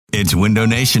It's Window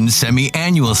Nation's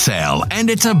semi-annual sale, and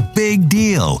it's a big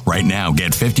deal. Right now,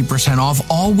 get 50% off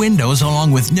all windows along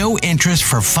with no interest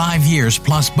for 5 years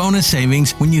plus bonus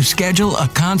savings when you schedule a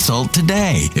consult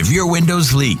today. If your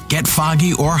windows leak, get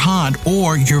foggy or hot,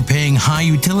 or you're paying high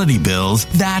utility bills,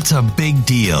 that's a big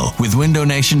deal. With Window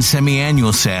Nation's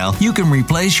semi-annual sale, you can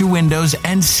replace your windows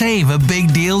and save a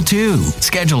big deal too.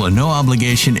 Schedule a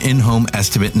no-obligation in-home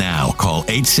estimate now. Call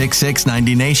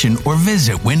 866-90-NATION or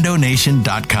visit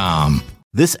windownation.com.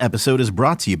 This episode is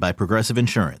brought to you by Progressive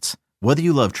Insurance. Whether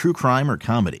you love true crime or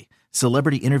comedy,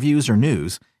 celebrity interviews or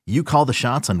news, you call the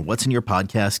shots on what's in your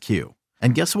podcast queue.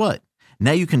 And guess what?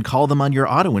 Now you can call them on your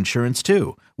auto insurance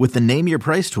too with the Name Your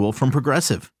Price tool from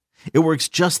Progressive. It works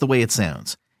just the way it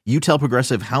sounds. You tell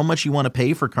Progressive how much you want to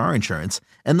pay for car insurance,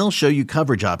 and they'll show you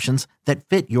coverage options that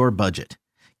fit your budget.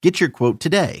 Get your quote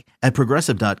today at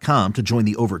Progressive.com to join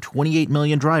the over 28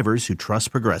 million drivers who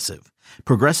trust Progressive.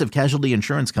 Progressive Casualty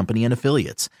Insurance Company and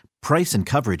Affiliates. Price and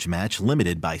coverage match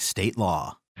limited by state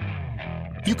law.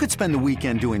 You could spend the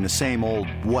weekend doing the same old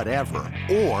whatever,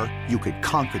 or you could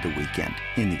conquer the weekend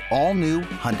in the all-new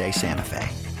Hyundai Santa Fe.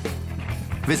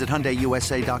 Visit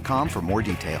HyundaiUSA.com for more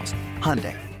details.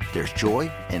 Hyundai, there's joy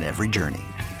in every journey.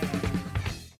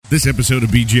 This episode of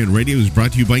BGN Radio is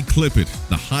brought to you by Clip It,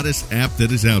 the hottest app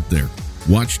that is out there.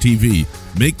 Watch TV,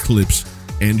 make clips,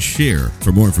 and share.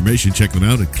 For more information, check them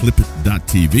out at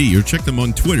clipit.tv or check them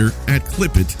on Twitter at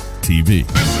clipittv.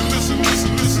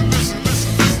 Listen.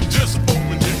 Just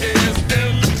open your ears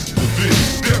and listen to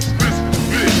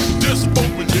this. Just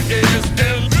open your ears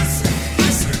and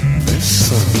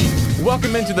listen.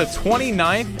 Welcome into the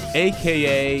 29th,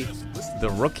 a.k.a. the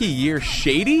Rookie Year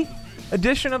Shady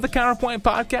edition of the Counterpoint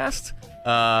Podcast.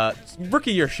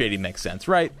 Rookie Year Shady makes sense,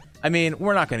 right? I mean,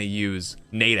 we're not going to use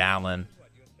Nate Allen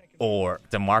or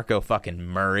DeMarco fucking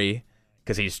Murray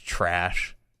because he's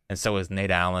trash, and so is Nate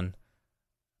Allen.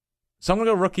 So I'm going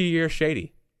to go Rookie Year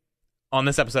Shady on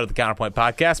this episode of the Counterpoint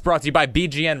Podcast, brought to you by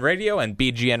BGN Radio and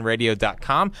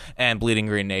BGNradio.com and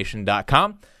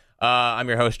BleedingGreenNation.com. I'm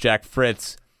your host, Jack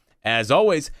Fritz, as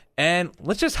always, and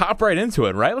let's just hop right into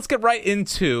it, right? Let's get right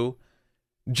into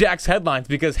Jack's headlines,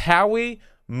 because Howie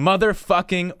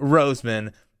motherfucking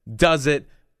Roseman does it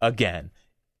again.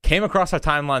 Came across our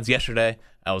timelines yesterday.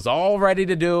 I was all ready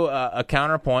to do a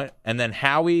counterpoint, and then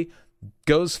Howie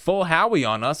goes full Howie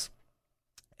on us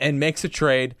and makes a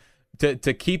trade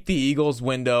to keep the Eagles'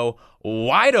 window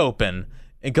wide open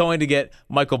and going to get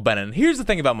Michael Bennett. And here's the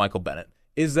thing about Michael Bennett,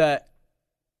 is that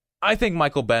I think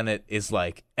Michael Bennett is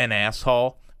like an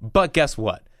asshole, but guess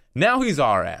what? Now he's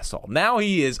our asshole. Now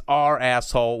he is our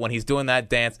asshole when he's doing that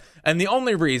dance. And the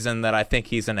only reason that I think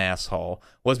he's an asshole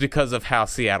was because of how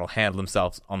Seattle handled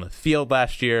themselves on the field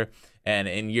last year and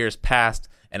in years past.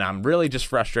 And I'm really just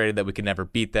frustrated that we could never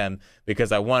beat them,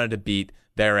 because I wanted to beat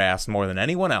their ass more than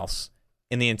anyone else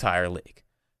in the entire league.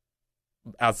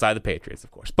 Outside the Patriots,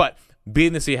 of course. But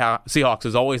beating the Seahawks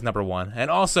is always number one.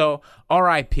 And also,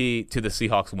 RIP to the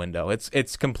Seahawks window.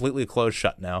 It's completely closed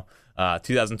shut now.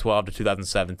 2012 to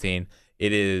 2017.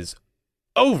 It is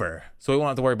over, so we won't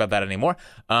have to worry about that anymore.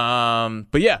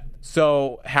 But yeah,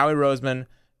 so Howie Roseman,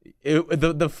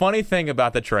 the funny thing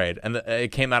about the trade, and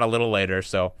it came out a little later,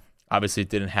 so obviously it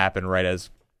didn't happen right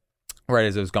as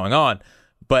it was going on,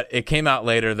 but it came out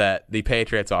later that the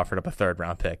Patriots offered up a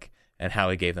 3rd-round pick, and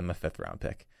Howie gave them a 5th-round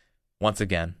pick. Once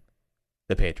again,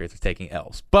 the Patriots are taking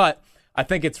L's. But I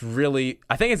think it's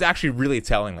actually really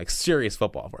telling, like serious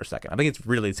football for a second. I think it's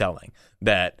really telling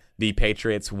that the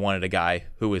Patriots wanted a guy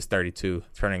who is 32,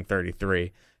 turning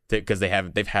 33, because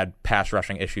they've had pass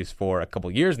rushing issues for a couple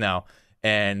years now,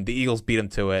 and the Eagles beat them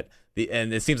to it.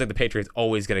 And it seems like the Patriots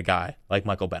always get a guy like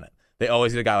Michael Bennett. They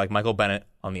always get a guy like Michael Bennett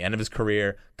on the end of his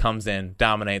career, comes in,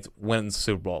 dominates, wins the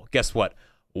Super Bowl. Guess what?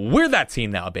 We're that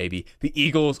team now, baby. The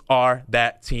Eagles are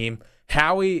that team.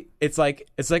 Howie, it's like,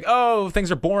 oh,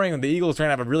 things are boring, and the Eagles are going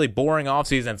to have a really boring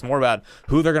offseason. It's more about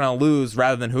who they're going to lose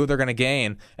rather than who they're going to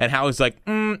gain. And Howie's like,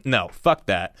 no, fuck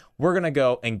that. We're going to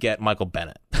go and get Michael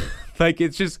Bennett. Like,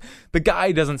 it's just, the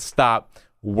guy doesn't stop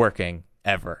working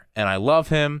ever. And I love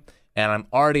him, and I'm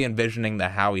already envisioning the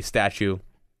Howie statue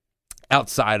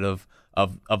outside of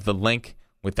the link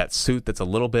with that suit that's a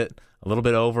little bit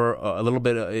over,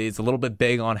 it's a little bit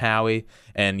big on Howie.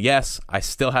 And yes, I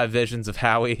still have visions of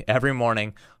Howie every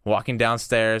morning walking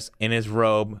downstairs in his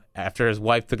robe after his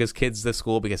wife took his kids to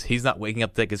school, because he's not waking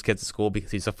up to take his kids to school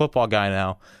because he's a football guy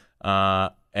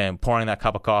now, and pouring that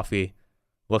cup of coffee,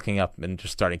 looking up and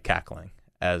just starting cackling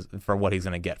as for what he's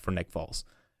going to get for Nick Foles.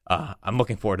 I'm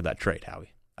looking forward to that trade,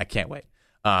 Howie. I can't wait.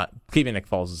 Keeping Nick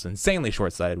Foles is insanely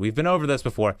short-sighted. We've been over this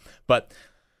before, but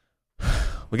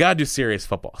we got to do serious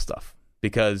football stuff,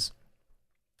 because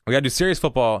We got to do serious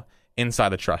football inside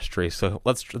the trust tree. So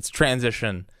let's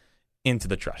transition into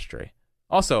the trust tree.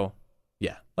 Also,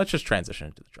 yeah, let's just transition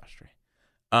into the trust tree.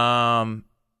 I'm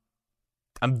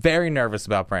very nervous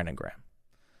about Brandon Graham.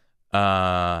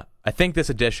 I think this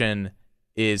edition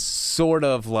is sort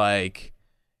of like,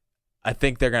 I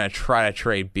think they're going to try to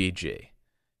trade BG.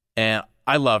 And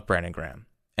I love Brandon Graham.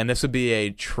 And this would be a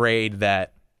trade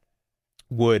that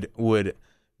would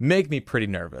make me pretty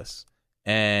nervous.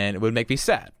 And it would make me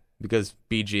sad because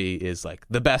BG is like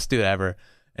the best dude ever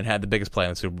and had the biggest play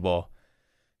in the Super Bowl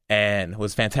and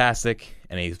was fantastic.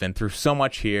 And he's been through so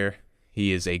much here.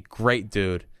 He is a great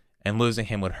dude, and losing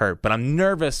him would hurt. But I'm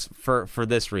nervous for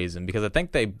this reason because I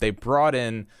think they brought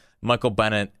in Michael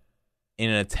Bennett in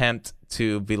an attempt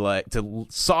to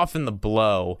soften the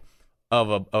blow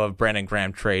of a Brandon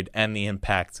Graham trade and the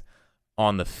impact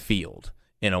on the field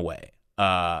in a way.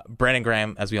 Brandon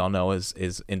Graham, as we all know,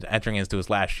 is entering into his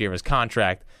last year of his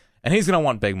contract, and he's going to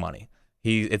want big money.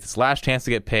 It's his last chance to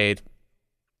get paid.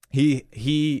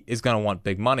 He is going to want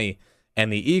big money,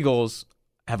 and the Eagles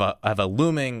have a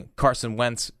looming Carson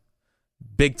Wentz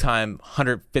big time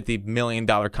 $150 million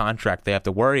contract they have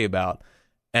to worry about.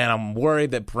 And I'm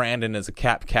worried that Brandon is a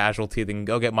cap casualty. They can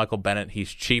go get Michael Bennett. He's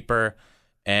cheaper.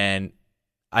 And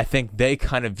I think they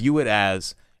kind of view it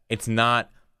as it's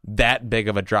not that big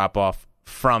of a drop-off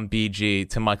from BG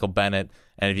to Michael Bennett.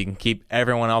 And if you can keep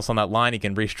everyone else on that line, you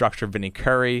can restructure Vinny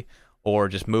Curry or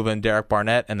just move in Derek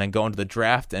Barnett and then go into the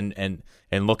draft and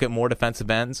look at more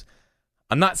defensive ends.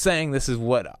 I'm not saying this is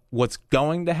what's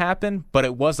going to happen, but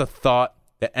it was a thought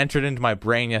that entered into my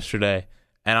brain yesterday.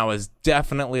 And I was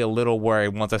definitely a little worried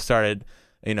once I started,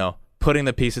 putting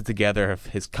the pieces together. If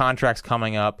his contract's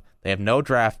coming up, they have no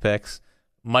draft picks.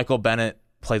 Michael Bennett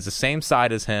plays the same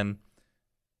side as him.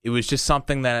 It was just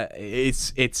something that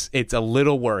it's a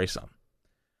little worrisome.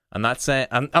 I'm not saying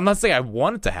I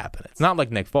want it to happen. It's not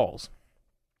like Nick Foles,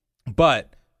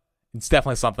 but it's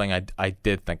definitely something I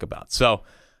did think about. So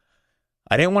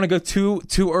I didn't want to go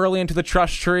too early into the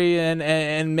trust tree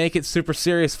and make it super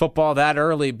serious football that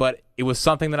early, but it was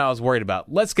something that I was worried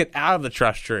about. Let's get out of the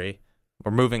trust tree.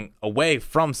 We're moving away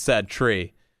from said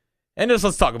tree. And just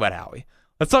let's talk about Howie.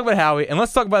 Let's talk about Howie, and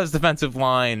let's talk about his defensive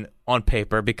line on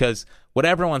paper, because what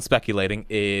everyone's speculating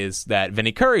is that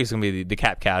Vinny Curry is going to be the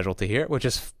cap casualty here, which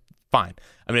is fine.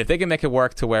 I mean, if they can make it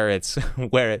work to where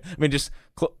just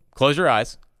close your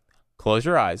eyes. Close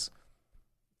your eyes.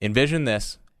 Envision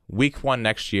this. Week 1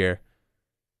 next year,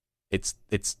 it's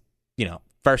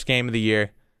first game of the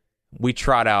year. We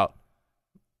trot out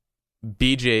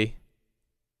BG,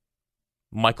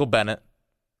 Michael Bennett,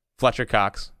 Fletcher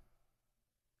Cox,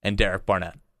 and Derek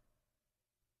Barnett.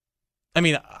 I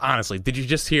mean, honestly, did you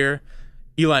just hear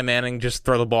Eli Manning just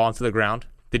throw the ball into the ground?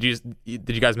 Did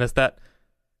you guys miss that?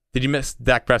 Did you miss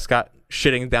Dak Prescott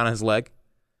shitting down his leg?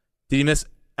 Did you miss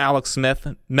Alex Smith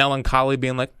melancholy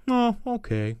being like, oh,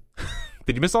 okay?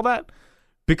 Did you miss all that?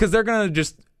 Because they're going to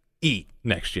just eat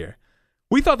next year.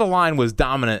 We thought the line was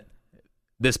dominant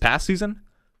this past season.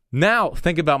 Now,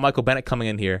 think about Michael Bennett coming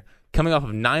in here, coming off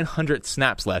of 900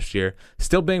 snaps last year,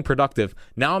 still being productive.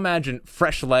 Now imagine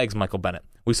fresh legs Michael Bennett.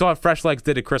 We saw what fresh legs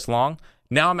did to Chris Long.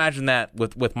 Now imagine that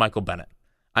with Michael Bennett.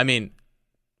 I mean,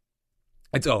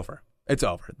 it's over. It's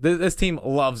over. This team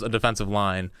loves a defensive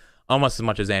line almost as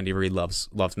much as Andy Reid loves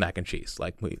mac and cheese,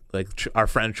 like our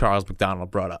friend Charles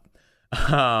McDonald brought up.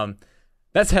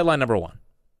 That's headline number 1.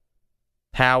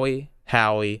 Howie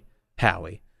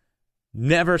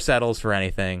never settles for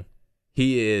anything.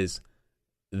 He is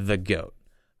the GOAT.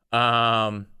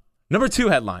 Number 2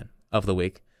 headline of the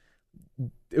week.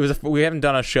 We haven't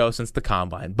done a show since the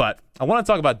Combine, but I want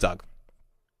to talk about Doug,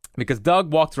 because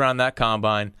Doug walked around that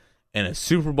Combine in a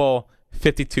Super Bowl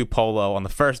 52 polo on the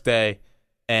first day,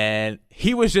 and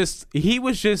he was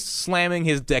just slamming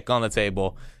his dick on the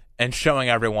table and showing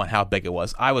everyone how big it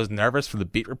was. I was nervous for the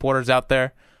beat reporters out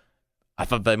there. I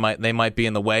thought they might be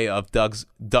in the way of Doug's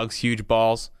huge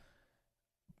balls,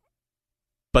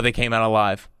 but they came out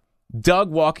alive.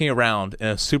 Doug walking around in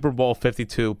a Super Bowl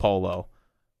 52 polo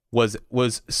was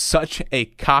such a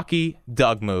cocky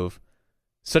Doug move,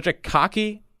 such a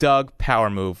cocky Doug power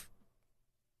move,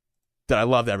 that I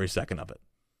loved every second of it.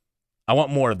 I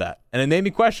want more of that. And it made me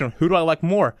question, who do I like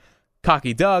more,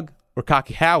 cocky Doug or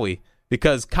cocky Howie?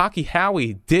 Because cocky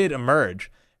Howie did emerge,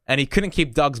 and he couldn't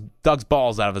keep Doug's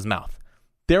balls out of his mouth.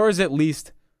 There was at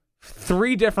least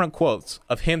 3 different quotes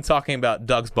of him talking about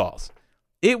Doug's balls.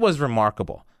 It was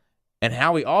remarkable. And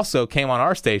Howie also came on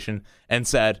our station and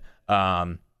said,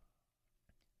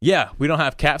 yeah, we don't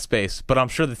have cap space, but I'm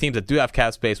sure the teams that do have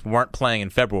cap space weren't playing in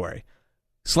February.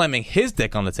 Slamming his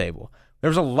dick on the table.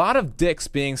 There's a lot of dicks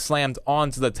being slammed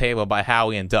onto the table by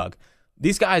Howie and Doug.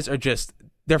 These guys are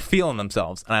they're feeling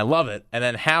themselves, and I love it. And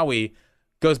then Howie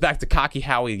goes back to cocky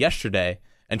Howie yesterday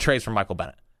and trades for Michael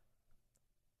Bennett.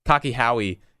 Cocky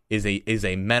Howie is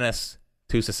a menace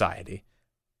to society,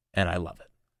 and I love it.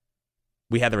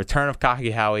 We had the return of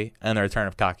cocky Howie and the return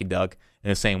of cocky Doug in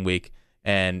the same week,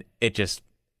 and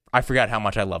I forgot how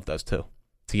much I love those two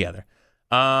together.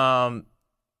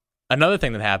 Another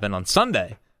thing that happened on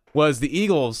Sunday was the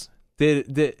Eagles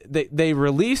they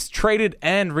released, traded,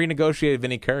 and renegotiated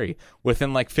Vinny Curry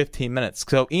within like 15 minutes.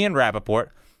 So Ian Rappaport,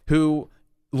 who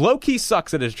low-key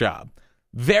sucks at his job,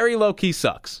 very low-key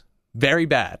sucks, very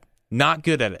bad, not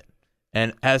good at it,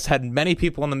 and has had many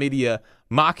people in the media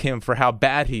mock him for how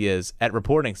bad he is at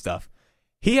reporting stuff.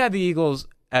 He had the Eagles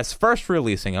as first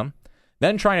releasing him,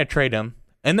 then trying to trade him,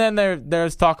 and then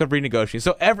there's talk of renegotiating.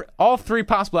 So all three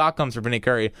possible outcomes for Vinny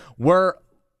Curry were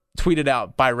tweeted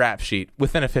out by Rap Sheet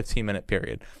within a 15-minute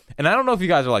period. And I don't know if you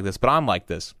guys are like this, but I'm like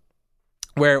this,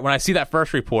 where when I see that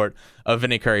first report of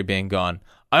Vinny Curry being gone,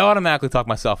 I automatically talk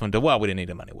myself into, well, we didn't need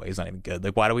him anyway. He's not even good.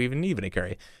 Like, why do we even need Vinny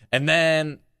Curry? And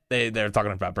then they're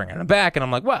talking about bringing him back, and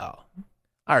I'm like, well,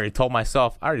 I already told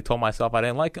myself I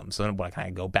didn't like him. So then what, can I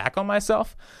go back on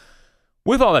myself?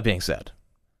 With all that being said,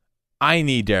 I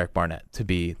need Derek Barnett to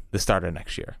be the starter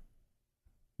next year,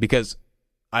 because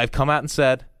I've come out and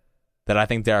said that I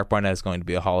think Derek Barnett is going to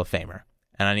be a Hall of Famer,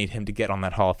 and I need him to get on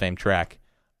that Hall of Fame track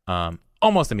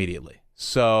almost immediately.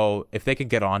 So if they could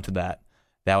get onto that,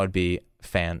 that would be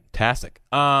fantastic.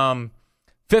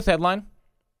 Fifth headline,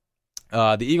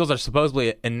 the Eagles are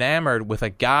supposedly enamored with a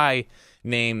guy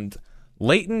named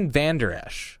Leighton Vander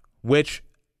Esch, which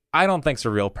I don't think is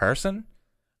a real person.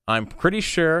 I'm pretty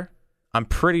sure, now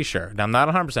I'm not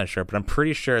 100% sure, but I'm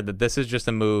pretty sure that this is just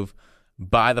a move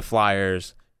by the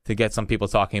Flyers to get some people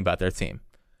talking about their team.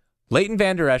 Leighton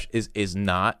Vander Esch is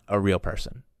not a real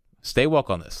person. Stay woke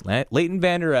on this. Leighton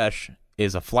Vander Esch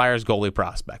is a Flyers goalie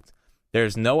prospect.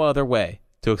 There's no other way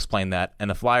to explain that, and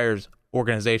the Flyers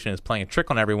organization is playing a trick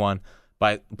on everyone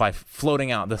by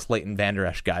floating out this Leighton Vander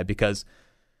Esch guy, because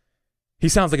he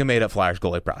sounds like a made-up Flyers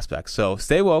goalie prospect. So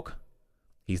stay woke.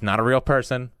 He's not a real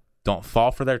person. Don't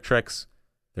fall for their tricks.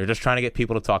 They're just trying to get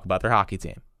people to talk about their hockey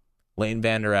team. Leighton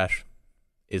Vander Esch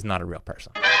is not a real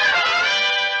person.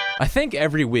 I think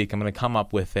every week I'm going to come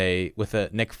up with a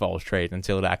Nick Foles trade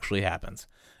until it actually happens.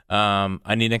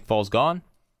 I need Nick Foles gone.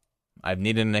 I've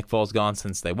needed Nick Foles gone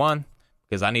since they won,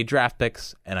 because I need draft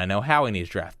picks, and I know Howie needs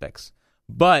draft picks.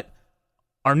 But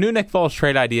our new Nick Foles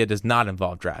trade idea does not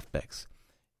involve draft picks.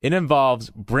 It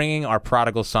involves bringing our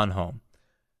prodigal son home.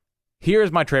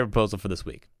 Here's my trade proposal for this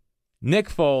week. Nick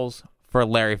Foles for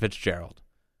Larry Fitzgerald.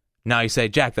 Now you say,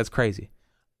 Jack, that's crazy.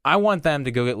 I want them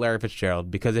to go get Larry Fitzgerald,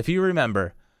 because if you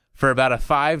remember, for about a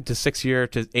 5 to 6 year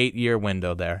to 8 year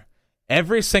window there,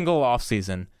 every single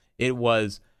offseason, it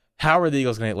was, how are the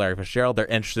Eagles going to get Larry Fitzgerald? They're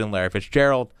interested in Larry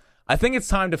Fitzgerald. I think it's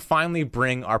time to finally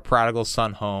bring our prodigal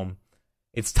son home.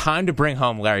 It's time to bring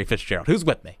home Larry Fitzgerald. Who's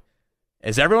with me?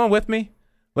 Is everyone with me?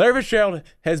 Larry Fitzgerald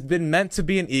has been meant to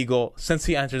be an Eagle since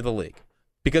he entered the league,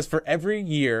 because for every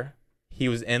year he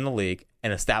was in the league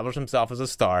and established himself as a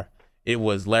star, it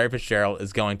was Larry Fitzgerald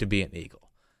is going to be an Eagle.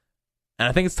 And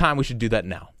I think it's time we should do that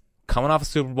now. Coming off a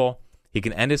Super Bowl, he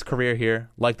can end his career here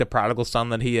like the prodigal son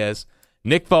that he is.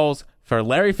 Nick Foles for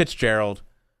Larry Fitzgerald.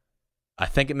 I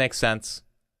think it makes sense.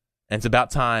 And it's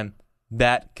about time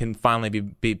that can finally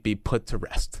be put to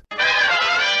rest.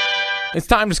 It's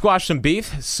time to squash some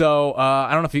beef. So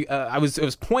I don't know if you. It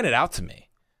was pointed out to me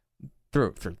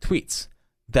through tweets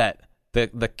that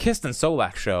the Kist and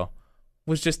Solak show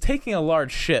was just taking a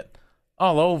large shit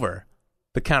all over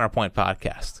the Counterpoint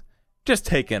podcast. Just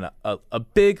taking a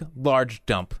big, large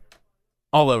dump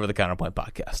all over the Counterpoint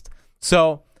podcast.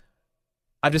 So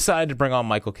I've decided to bring on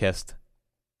Michael Kist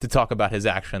to talk about his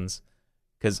actions,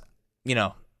 because, we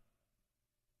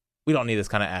don't need this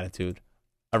kind of attitude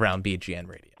around BGN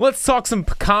Radio. Let's talk some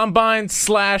combine /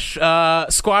 squash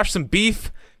some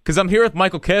beef, because I'm here with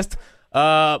Michael Kist.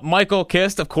 Michael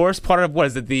Kist, of course, part of, what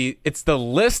is it? It's the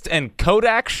List and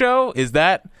Kodak show. Is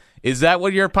that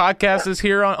what your podcast is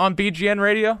here on BGN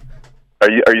Radio? Are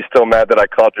you still mad that I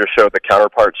called your show the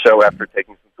Counterpart Show after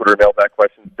taking some Twitter mailbag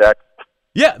questions, Jack?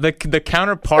 Yeah, the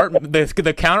Counterpart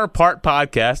the Counterpart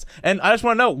podcast. And I just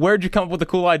want to know, where'd you come up with the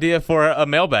cool idea for a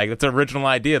mailbag? That's an original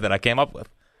idea that I came up with.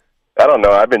 I don't know.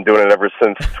 I've been doing it ever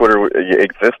since Twitter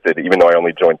existed, even though I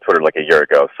only joined Twitter like a year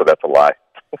ago, so that's a lie.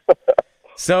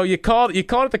 So you called it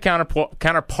the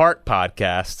Counterpart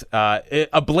podcast,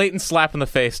 a blatant slap in the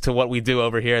face to what we do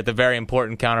over here at the very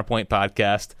important Counterpoint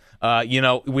podcast.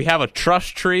 We have a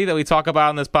trust tree that we talk about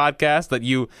on this podcast that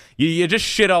you just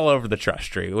shit all over the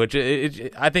trust tree, which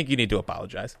I think you need to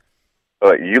apologize.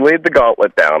 You laid the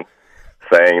gauntlet down,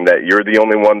 saying that you're the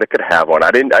only one that could have one.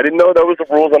 I didn't know that was the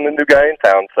rules on the new guy in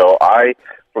town, so I,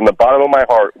 from the bottom of my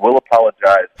heart, will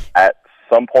apologize at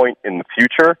some point in the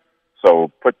future.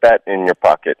 So put that in your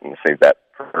pocket and save that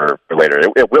for later.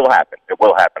 It will happen. It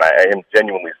will happen. I am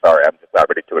genuinely sorry. I'm just not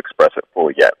ready to express it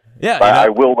fully yet. Yeah, but I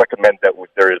will recommend that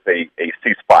there is a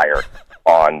ceasefire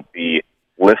on the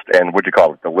List and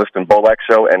the List and Bolak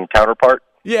show and counterpart.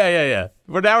 Yeah.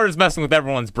 But now we're just messing with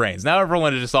everyone's brains. Now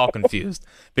everyone is just all confused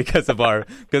because of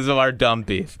our dumb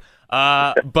beef.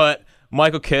 But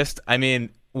Michael Kist, I mean,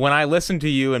 when I listen to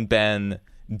you and Ben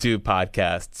do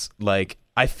podcasts, like,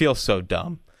 I feel so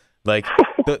dumb. Like,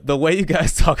 the way you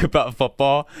guys talk about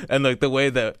football and like the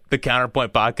way that the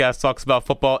Counterpoint podcast talks about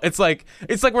football, it's like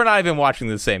we're not even watching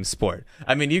the same sport.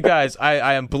 I mean, you guys,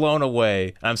 I am blown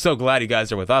away. I'm so glad you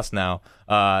guys are with us now.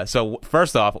 So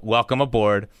first off, welcome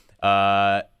aboard.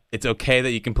 It's okay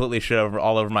that you completely shit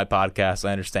all over my podcast.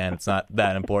 I understand it's not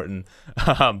that important,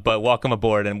 but welcome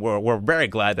aboard, and we're very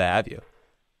glad to have you.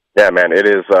 Yeah, man, it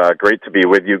is great to be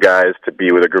with you guys, to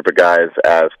be with a group of guys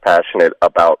as passionate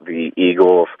about the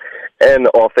Eagles and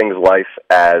all things life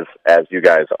as you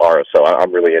guys are. So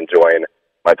I'm really enjoying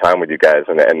my time with you guys,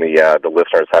 and the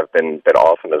listeners have been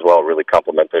awesome as well. Really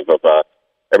complimentary of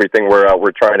everything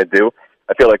we're trying to do.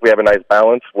 I feel like we have a nice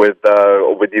balance with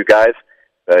you guys.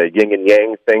 The yin and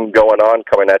yang thing going on,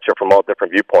 coming at you from all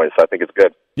different viewpoints. So I think it's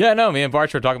good. Yeah, no, me and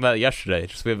Bart were talking about it yesterday.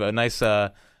 Just we have a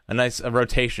nice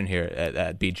rotation here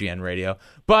at BGN Radio.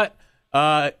 But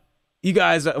you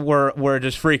guys were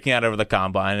just freaking out over the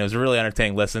combine. It was a really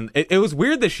entertaining listen. It was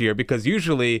weird this year because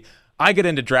usually I get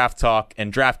into draft talk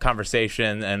and draft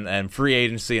conversation and free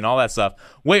agency and all that stuff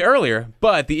way earlier,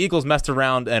 but the Eagles messed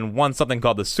around and won something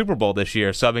called the Super Bowl this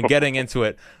year, so I've been getting into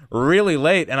it really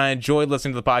late, and I enjoyed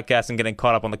listening to the podcast and getting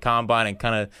caught up on the combine and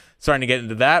kind of starting to get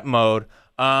into that mode.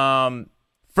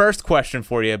 First question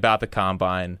for you about the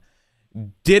combine.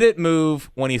 Did it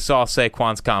move when you saw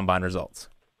Saquon's combine results?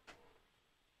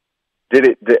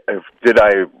 Did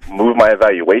I move my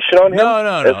evaluation on him? No.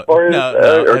 As far as,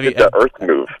 no. Or did the Earth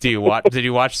move? Did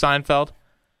you watch Seinfeld?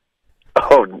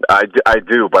 Oh, I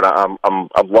do, but I'm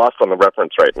lost on the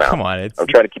reference right now. Come on, I'm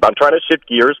trying to shift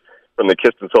gears from the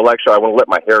Kist and Solak show. I want to let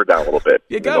my hair down a little bit.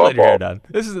 You gotta let your hair down.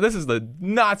 This is the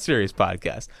not serious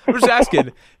podcast. I'm just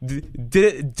asking,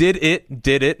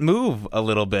 did it move a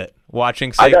little bit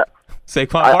watching Saquon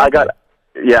Barkley?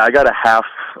 I got a half.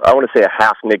 I want to say a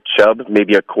half Nick Chubb,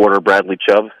 maybe a quarter Bradley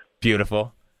Chubb.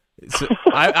 Beautiful. So,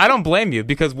 I don't blame you,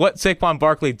 because what Saquon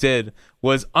Barkley did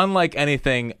was unlike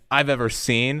anything I've ever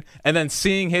seen. And then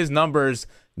seeing his numbers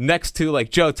next to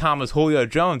like Joe Thomas, Julio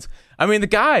Jones, I mean, the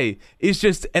guy is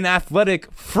just an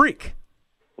athletic freak.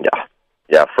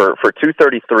 Yeah. For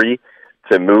 233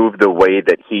 to move the way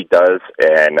that he does,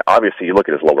 and obviously you look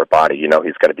at his lower body, you know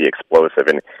he's going to be explosive,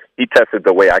 and he tested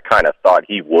the way I kind of thought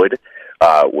he would.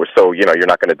 So, you're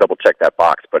not going to double-check that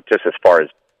box, but just as far as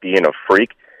being a freak,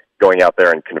 going out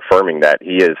there and confirming that,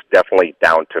 he is definitely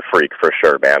down to freak for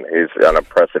sure, man. He's an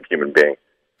impressive human being.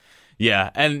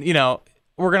 Yeah, and,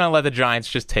 we're going to let the Giants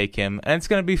just take him, and it's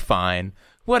going to be fine.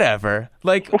 Whatever.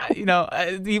 Like,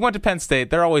 he went to Penn State.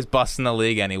 They're always busting the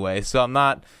league anyway, so I'm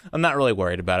not really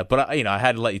worried about it. But, I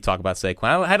had to let you talk about Saquon.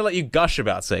 I had to let you gush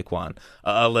about Saquon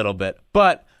a little bit.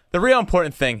 But the real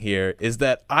important thing here is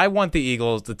that I want the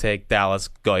Eagles to take Dallas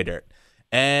Goedert.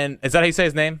 And is that how you say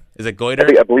his name? Is it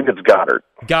Goedert? I believe it's Goddard.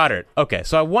 Goddard. Okay,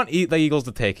 so I want the Eagles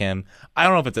to take him. I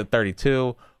don't know if it's at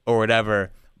 32 or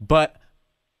whatever, but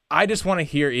I just want to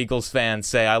hear Eagles fans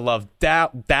say, I love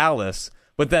Dallas,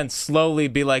 but then slowly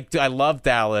be like, I love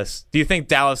Dallas. Do you think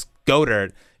Dallas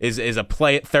Goedert is a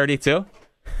play at 32?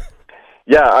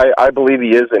 Yeah, I believe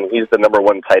he is, and he's the number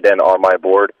one tight end on my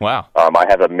board. Wow. I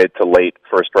have a mid to late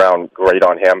first round grade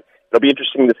on him. It'll be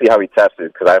interesting to see how he tests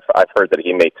it, because I've heard that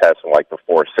he may test in like the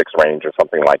 4.6 range or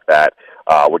something like that,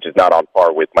 which is not on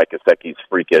par with Mike Gesicki's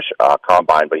freakish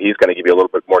combine, but he's going to give you a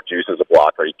little bit more juice as a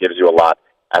blocker. He gives you a lot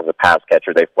as a pass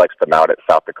catcher. They flexed him out at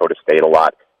South Dakota State a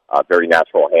lot. Very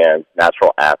natural hands,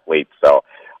 natural athlete. So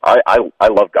I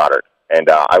love Goddard, and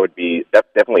I would be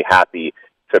definitely happy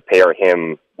to pair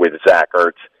him with Zach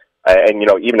Ertz. And,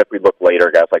 even if we look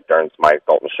later, guys like Durham Smythe,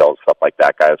 Dalton Schultz, stuff like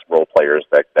that, guys, role players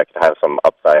that could have some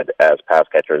upside as pass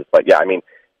catchers. But, yeah, I mean,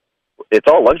 it's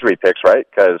all luxury picks, right?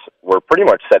 Because we're pretty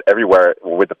much set everywhere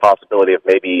with the possibility of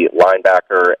maybe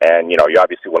linebacker. And, you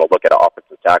obviously want to look at an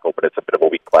offensive tackle, but it's a bit of a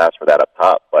weak class for that up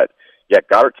top. But, yeah,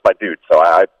 Goddard's my dude, so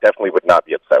I definitely would not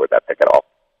be upset with that pick at all.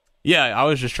 Yeah, I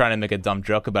was just trying to make a dumb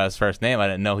joke about his first name. I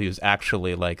didn't know he was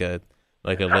actually like a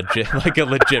legit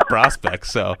prospect.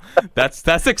 So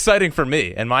that's exciting for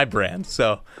me and my brand.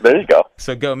 So There you go.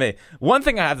 So go me. One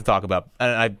thing I have to talk about,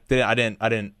 and I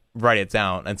didn't write it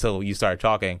down until you started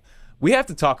talking. We have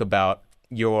to talk about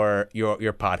your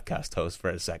podcast host for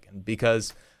a second,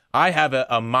 because I have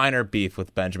a minor beef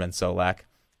with Benjamin Solak,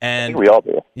 and I think we all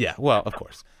do. Yeah, well, of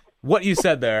course. What you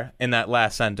said there in that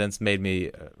last sentence made me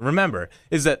remember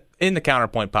is that in the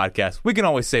Counterpoint podcast, we can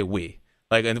always say we.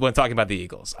 Like when talking about the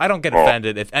Eagles, I don't get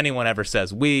offended if anyone ever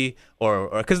says we, or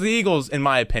because the Eagles, in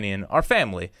my opinion, are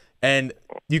family, and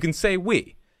you can say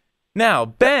we. Now,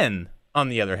 Ben, on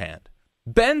the other hand,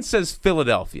 Ben says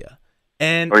Philadelphia,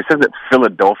 and Or he says it's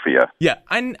Philadelphia. yeah,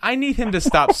 I need him to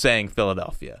stop saying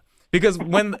Philadelphia, because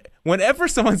whenever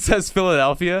someone says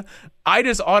Philadelphia, I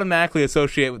just automatically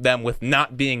associate them with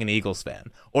not being an Eagles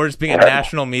fan or just being a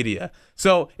national media.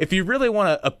 So if you really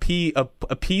want to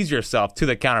appease yourself to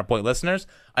the Counterpoint listeners,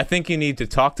 I think you need to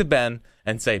talk to Ben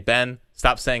and say, Ben,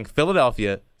 stop saying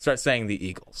Philadelphia, start saying the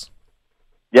Eagles.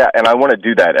 Yeah, and I want to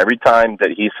do that. Every time that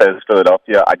he says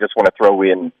Philadelphia, I just want to throw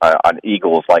in an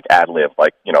Eagles, like ad-lib,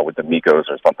 like, with the Migos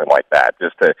or something like that,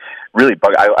 just to really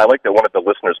bug. I like that one of the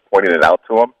listeners pointed it out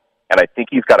to him, and I think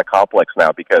he's got a complex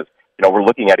now because, we're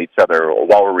looking at each other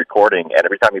while we're recording, and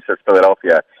every time he says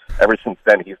Philadelphia, ever since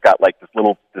then, he's got, like, this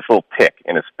little tick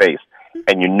in his face,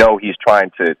 and he's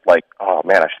trying to, like, oh,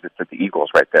 man, I should have said the Eagles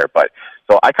right there. But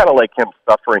so I kind of like him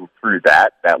suffering through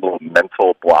that little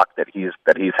mental block that he's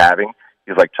having.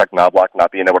 He's like Chuck Knobloch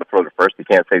not being able to throw to first. He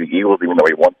can't say the Eagles even though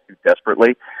he wants to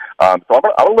desperately. So I'm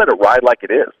gonna let it ride like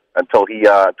it is until he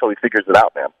figures it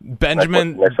out, man.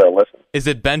 Benjamin, is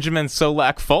it Benjamin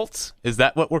Solak Fultz? Is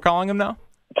that what we're calling him now?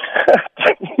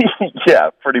 Yeah,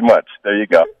 pretty much. There you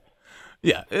go.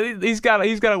 Yeah, he's got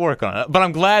to work on it. But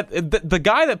I'm glad the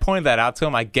guy that pointed that out to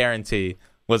him, I guarantee,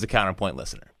 was a Counterpoint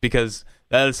listener, because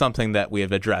that is something that we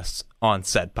have addressed on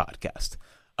said podcast.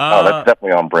 That's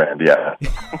definitely on brand. Yeah.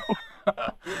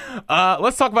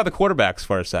 Let's talk about the quarterbacks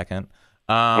for a second.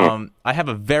 I have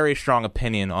a very strong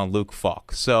opinion on Luke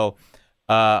Falk. So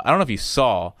I don't know if you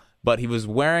saw, but he was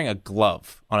wearing a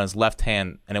glove on his left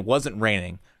hand, and it wasn't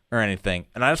raining or anything.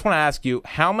 And I just want to ask you,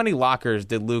 how many lockers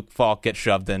did Luke Falk get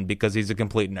shoved in because he's a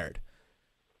complete nerd?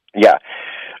 Yeah.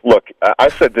 Look, I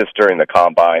said this during the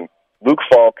Combine. Luke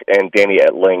Falk and Danny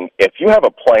Etling, if you have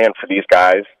a plan for these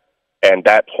guys, and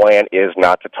that plan is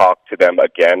not to talk to them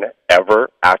again ever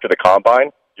after the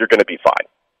Combine, you're going to be fine.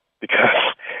 Because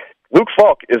Luke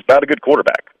Falk is not a good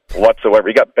quarterback whatsoever.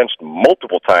 He got benched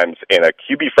multiple times in a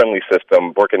QB-friendly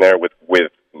system, working there with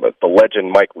the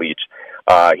legend Mike Leach.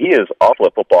 He is awful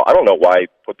at football. I don't know why he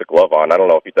put the glove on. I don't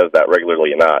know if he does that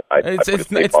regularly or not.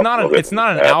 It's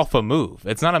not an alpha move.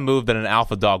 It's not a move that an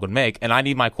alpha dog would make, and I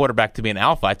need my quarterback to be an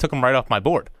alpha. I took him right off my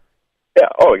board. Yeah,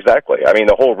 exactly. I mean,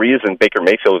 the whole reason Baker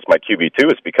Mayfield is my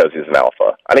QB2 is because he's an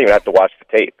alpha. I didn't even have to watch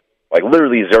the tape. Like,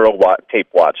 literally tape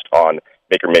watched on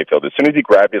Baker Mayfield. As soon as he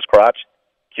grabbed his crotch,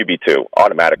 QB2,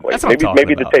 automatically.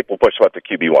 Maybe the tape will push him up to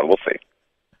QB1. We'll see.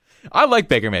 I like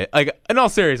Baker Mayfield. Like, in all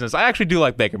seriousness, I actually do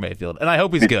like Baker Mayfield, and I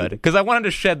hope he's good, because I wanted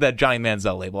to shed that Johnny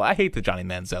Manziel label. I hate the Johnny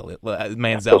Manziel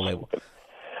label.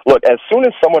 Look, as soon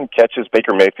as someone catches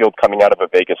Baker Mayfield coming out of a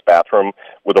Vegas bathroom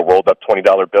with a rolled-up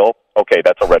 $20 bill, okay,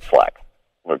 that's a red flag.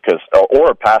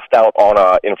 Or passed out on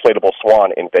an inflatable swan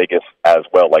in Vegas as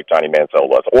well, like Johnny Manziel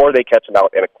was. Or they catch him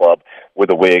out in a club with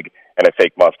a wig and a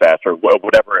fake mustache, or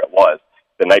whatever it was,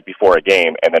 the night before a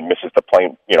game, and then misses the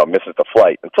plane, misses the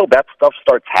flight. Until that stuff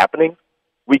starts happening,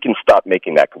 we can stop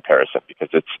making that comparison, because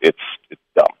it's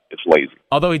dumb. It's lazy.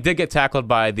 Although he did get tackled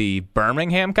by the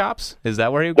Birmingham cops. Is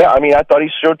that where he? Yeah, I mean, I thought he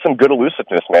showed some good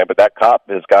elusiveness, man. But that cop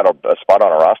has got a spot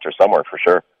on a roster somewhere for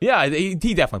sure. Yeah, he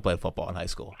definitely played football in high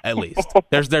school. At least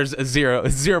there's a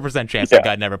 0% chance that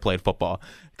guy never played football,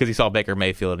 because he saw Baker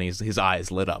Mayfield and his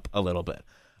eyes lit up a little bit.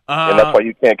 And that's why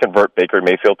you can't convert Baker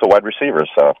Mayfield to wide receiver.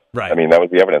 So, right. I mean, that was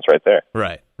the evidence right there.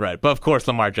 Right. But of course,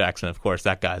 Lamar Jackson. Of course,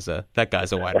 that guy's a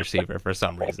wide receiver for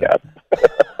some reason.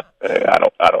 I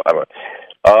don't.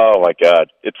 Oh my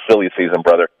God! It's silly season,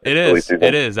 brother. It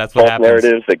is. That's what happens.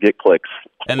 Narratives that get clicks.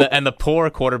 And the poor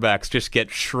quarterbacks just get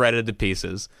shredded to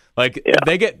pieces. Like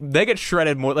they get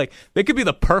shredded more. Like they could be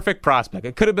the perfect prospect.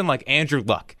 It could have been like Andrew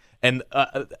Luck. And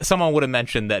someone would have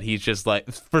mentioned that he's just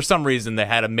like, for some reason, they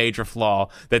had a major flaw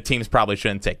that teams probably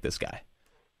shouldn't take this guy.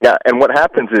 Yeah, and what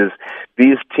happens is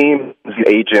these teams, the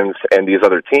agents, and these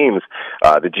other teams,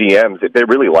 the GMs, if they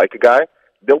really like a guy,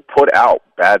 they'll put out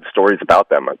bad stories about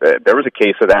them. There was a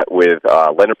case of that with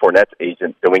Leonard Fournette's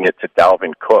agent doing it to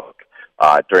Dalvin Cook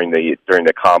during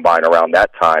the Combine around that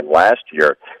time last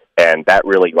year. And that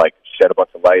really, shed a bunch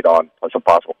of light on some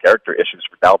possible character issues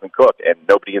for Dalvin Cook, and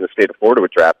nobody in the state of Florida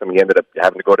would draft him. He ended up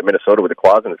having to go to Minnesota with a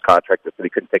clause in his contract that said he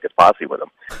couldn't take his posse with him.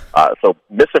 So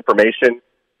misinformation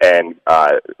and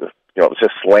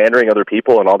just slandering other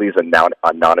people and all these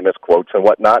anonymous quotes and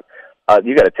whatnot,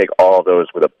 you got to take all of those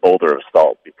with a boulder of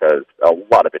salt, because a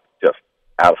lot of it's just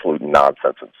absolute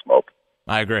nonsense and smoke.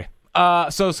 I agree.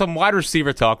 So some wide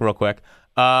receiver talk real quick.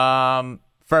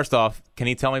 First off, can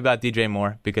you tell me about DJ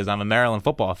Moore? Because I'm a Maryland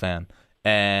football fan,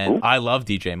 and I love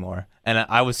DJ Moore. And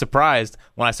I was surprised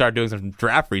when I started doing some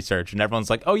draft research, and everyone's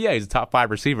like, oh, yeah, he's a top 5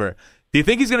 receiver. Do you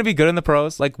think he's going to be good in the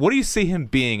pros? Like, what do you see him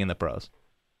being in the pros?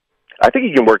 I think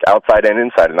he can work outside and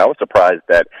inside, and I was surprised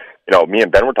that, me and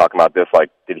Ben were talking about this, like,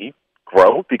 did he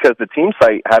grow? Because the team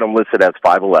site had him listed as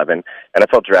 5'11",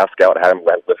 NFL Draft Scout had him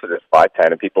listed as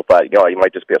 5'10", and people thought, he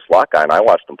might just be a slot guy, and I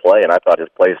watched him play, and I thought his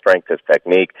play strength, his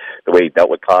technique, the way he dealt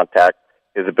with contact,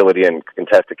 his ability in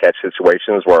contest-to-catch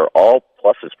situations were all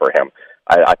pluses for him.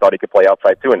 I thought he could play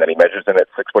outside, too, and then he measures in at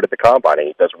 6 foot at the combine, and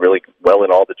he does really well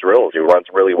in all the drills. He runs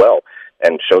really well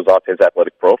and shows off his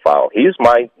athletic profile. He's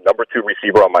my number 2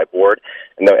 receiver on my board,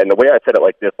 and the way I said it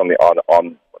like this on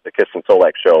the Kiss and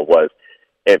Solak show was,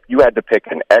 if you had to pick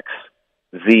an X,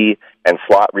 Z, and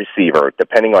slot receiver,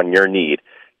 depending on your need,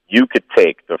 you could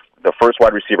take the first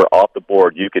wide receiver off the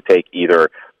board. You could take either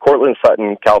Cortland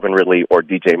Sutton, Calvin Ridley, or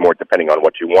DJ Moore, depending on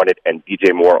what you wanted. And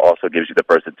DJ Moore also gives you the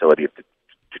versatility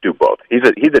to do both. He's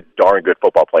a darn good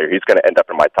football player. He's going to end up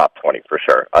in my top 20 for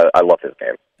sure. I love his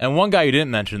game. And one guy you didn't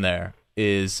mention there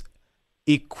is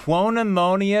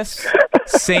Equanimous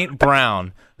St.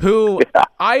 Brown, who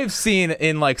I've seen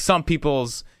in like some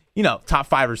people's top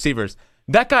 5 receivers.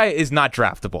 That guy is not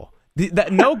draftable.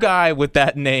 No guy with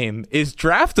that name is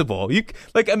draftable. You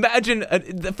imagine.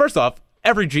 First off,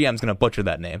 every GM's going to butcher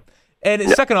that name, and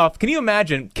second off, can you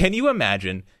imagine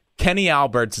Kenny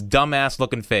Albert's dumbass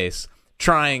looking face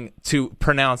trying to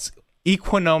pronounce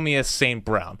Equanimous St.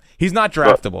 Brown? He's not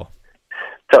draftable.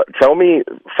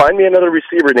 Find me another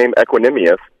receiver named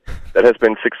Equanimous that has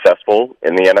been successful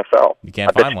in the NFL. You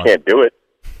can't find one. You can't do it.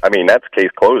 I mean, that's case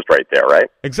closed right there, right?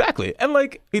 Exactly. And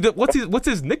what's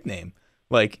his nickname?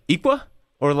 Like Equa,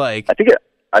 or like I think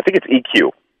it's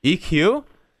EQ. EQ.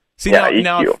 See, EQ.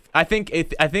 Now I think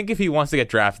if he wants to get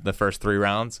drafted in the first 3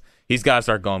 rounds, he's got to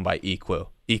start going by EQ.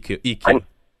 I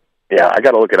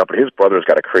got to look it up. But his brother's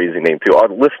got a crazy name too. Our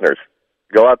listeners,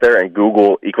 go out there and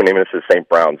Google Equanimous St.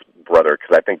 Brown's brother,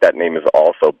 because I think that name is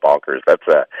also bonkers.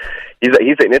 He's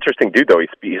an interesting dude though.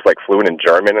 He's like fluent in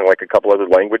German and like a couple other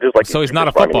languages. Like, so he's not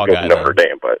a football guy. Notre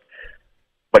Dame, but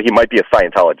he might be a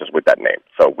Scientologist with that name.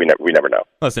 So we never know.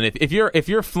 Listen, if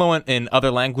you're fluent in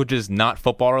other languages not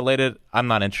football related, I'm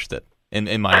not interested.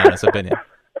 In my honest opinion.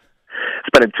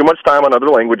 Spending too much time on other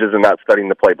languages and not studying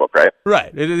the playbook, right?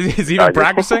 Right. Is he even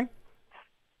practicing?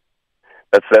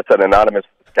 That's an anonymous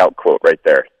scout quote right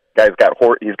there. Guy's got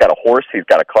he's got a horse, he's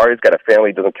got a car, he's got a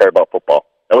family, he doesn't care about football.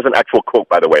 That was an actual quote,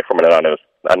 by the way, from an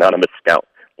anonymous scout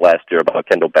last year about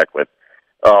Kendall Beckwith.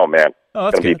 Oh man,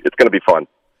 it's gonna be fun.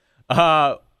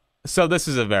 So this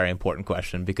is a very important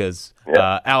question because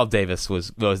Al Davis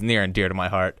was near and dear to my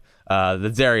heart.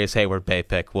 The Darius Hayward Bay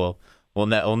pick will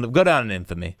go down in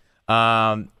infamy.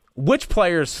 Which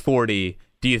player's 40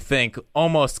 do you think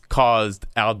almost caused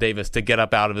Al Davis to get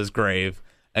up out of his grave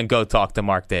and go talk to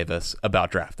Mark Davis about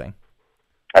drafting?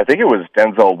 I think it was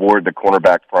Denzel Ward, the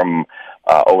cornerback from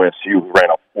OSU, who ran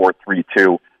a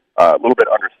 4.32, a little bit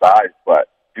undersized, but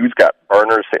dude's got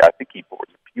burners. I think he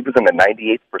was in the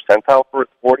 98th percentile for his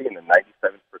 40 and the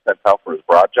 97th percentile for his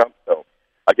broad jump. So,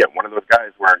 again, one of those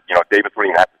guys where, Davis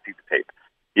wouldn't even have to see the tape.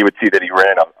 He would see that he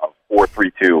ran a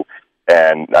 4.32,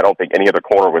 and I don't think any other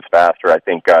corner was faster. I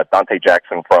think Dante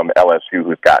Jackson from LSU,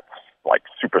 who's got like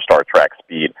superstar track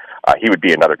speed, he would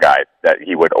be another guy that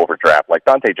he would overdraft. Like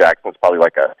Dante Jackson's probably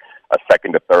like a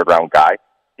second to third round guy.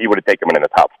 He would have taken him in the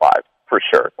top 5 for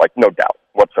sure, like no doubt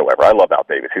whatsoever. I love Al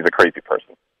Davis. He's a crazy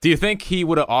person. Do you think he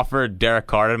would have offered Derek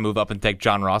Carr to move up and take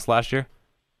John Ross last year?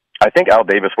 I think Al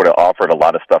Davis would have offered a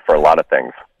lot of stuff for a lot of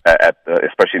things,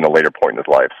 especially in the later point in his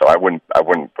life. So I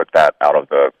wouldn't put that out of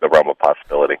the realm of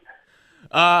possibility.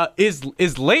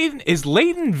 Is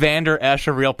Leighton Vander Esch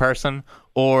a real person,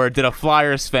 or did a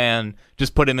Flyers fan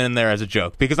just put him in there as a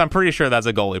joke? Because I'm pretty sure that's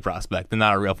a goalie prospect and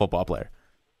not a real football player.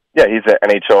 Yeah, he's an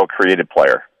NHL created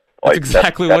player. That's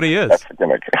exactly what he is. That's the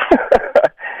gimmick.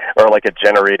 Or like a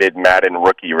generated Madden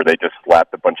rookie where they just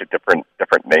slapped a bunch of different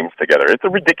names together. It's a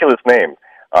ridiculous name.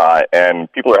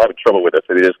 And people are having trouble with it,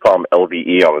 so they just call him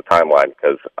LVE on the timeline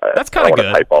because that's kind of good.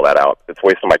 I don't want to type all that out. It's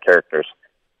wasting my characters.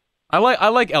 I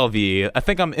like LVE. I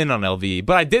think I'm in on LVE.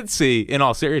 But I did see, in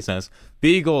all seriousness, the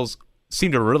Eagles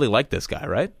seem to really like this guy,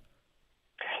 right?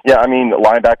 Yeah, I mean,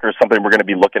 linebacker is something we're going to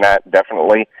be looking at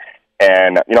definitely.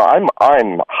 And I'm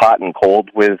hot and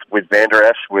cold with Van Der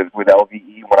Esch with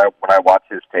LVE when I watch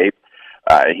his tape.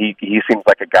 He seems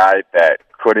like a guy that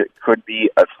could be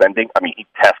ascending. I mean, he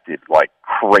tested like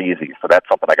crazy, so that's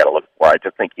something I got to look for. I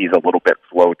just think he's a little bit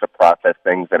slow to process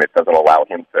things, and it doesn't allow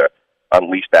him to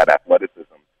unleash that athleticism.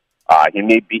 He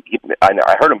may be.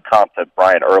 I heard him comp to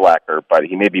Brian Urlacher, but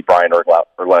he may be Brian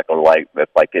Urlacher light.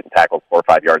 That's like getting tackled 4 or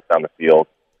 5 yards down the field,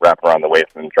 wrapping around the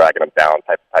waist and dragging him down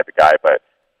type of guy. But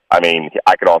I mean,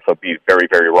 I could also be very,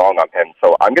 very wrong on him.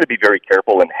 So I'm going to be very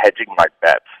careful in hedging my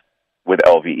bets with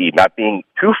LVE, not being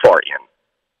too far in,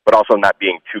 but also not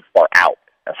being too far out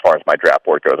as far as my draft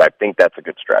board goes. I think that's a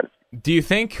good strategy. Do you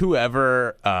think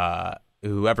whoever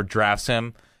drafts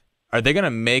him, are they going to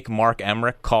make Mark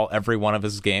Emmert call every one of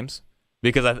his games?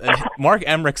 Because Mark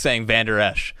Emmert saying Van Der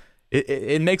Esch,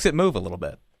 it makes it move a little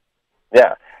bit.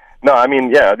 Yeah. No, I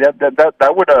mean, yeah,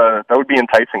 that would be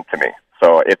enticing to me.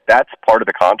 So if that's part of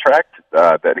the contract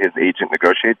that his agent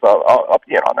negotiates, I'll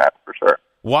be in on that for sure.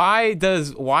 Why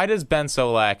does Ben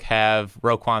Solak have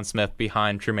Roquan Smith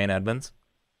behind Tremaine Edmonds?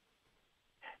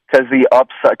 Because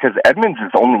Edmonds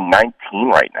is only 19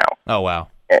 right now. Oh wow.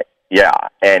 Yeah,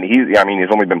 and he's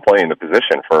only been playing the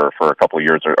position for a couple of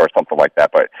years or something like that.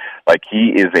 But like,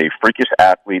 he is a freakish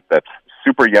athlete that's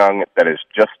super young, that is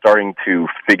just starting to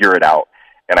figure it out.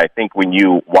 And I think when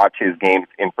you watch his games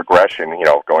in progression,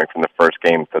 going from the first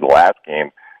game to the last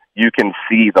game, you can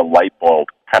see the light bulb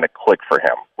kind of click for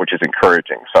him, which is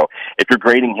encouraging. So if you're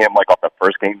grading him like off the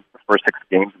first 6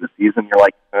 games of the season, you're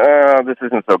like, this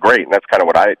isn't so great. And that's kind of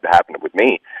what happened with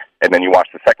me. And then you watch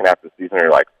the second half of the season, and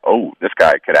you're like, oh, this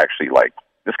guy could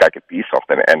be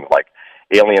something. And like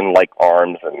alien-like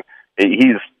arms, and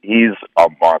he's a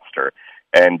monster.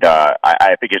 And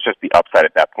I think it's just the upside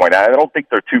at that point. I don't think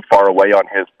they're too far away on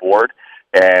his board,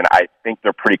 and I think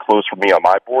they're pretty close for me on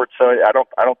my board. So I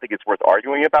don't think it's worth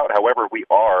arguing about. However, we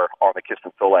are on the Kist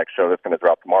and Solak show that's going to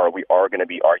drop tomorrow. We are going to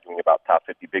be arguing about top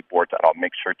 50 big boards, and I'll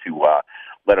make sure to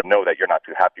let him know that you're not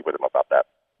too happy with him about that.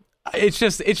 It's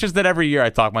just that every year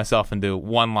I talk myself into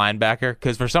one linebacker,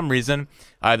 because for some reason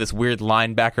I have this weird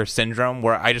linebacker syndrome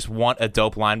where I just want a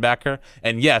dope linebacker.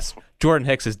 And yes, Jordan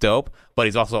Hicks is dope, but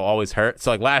he's also always hurt.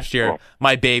 So like last year,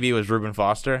 my baby was Reuben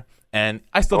Foster, and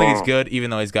I still think he's good,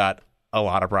 even though he's got a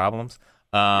lot of problems.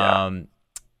 Well,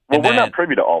 we're not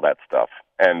privy to all that stuff.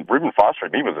 And Reuben Foster,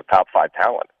 to me, was a top 5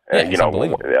 talent. Yeah,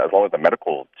 as long as the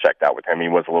medical checked out with him, he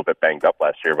was a little bit banged up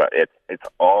last year, but it's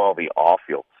all the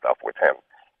off-field stuff with him.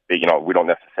 We don't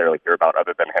necessarily hear about,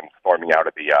 other than him storming out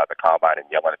of the combine and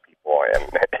yelling at people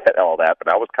and all that.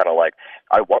 But I was kind of like,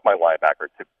 I want my linebacker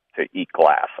to eat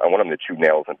glass. I want him to chew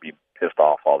nails and be pissed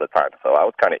off all the time. So I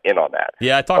was kind of in on that.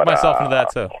 Yeah, I talked myself into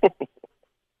that too.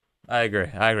 I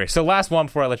agree. So last one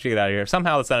before I let you get out of here.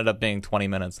 Somehow this ended up being 20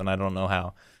 minutes, and I don't know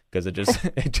how, because it just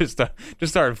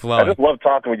started flowing. I just love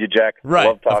talking with you, Jack. Right, I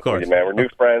love talking of course. with you, man. We're new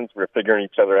friends. We're figuring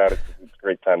each other out. It's a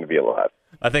great time to be alive.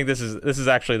 I think this is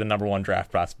actually the number one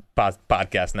draft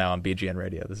podcast now on BGN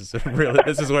Radio. This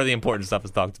is where the important stuff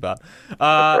is talked about.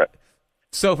 Right.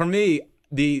 So for me,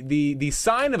 the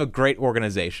sign of a great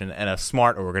organization and a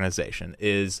smart organization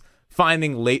is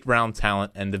finding late round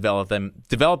talent and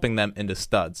developing them into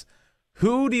studs.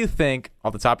 Who do you think,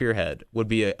 off the top of your head, would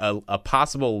be a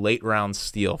possible late round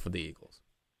steal for the Eagles?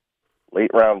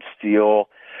 Late round steal.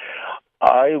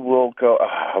 I will go.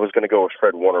 I was going to go with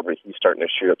Fred Warner, but he's starting to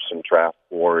shoot up some draft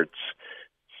boards.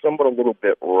 Someone a little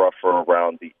bit rougher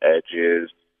around the edges.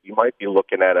 You might be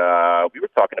looking at. We were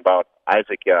talking about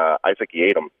Isaac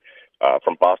Yiadom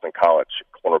from Boston College,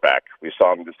 cornerback. We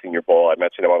saw him in the Senior Bowl. I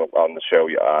mentioned him on the show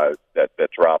that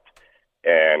dropped,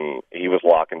 and he was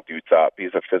locking dudes up.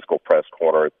 He's a physical press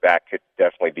corner. That could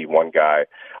definitely be one guy.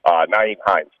 Nyheim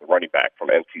Hines, the running back from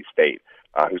NC State.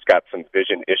 Who's got some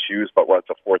vision issues, but runs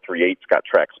a 4.38. He's got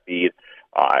track speed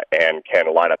and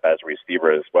can line up as a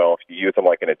receiver as well. If you use him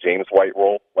like in a James White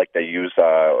role, like they use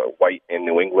White in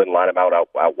New England, line him out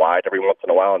wide every once in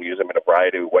a while and use him in a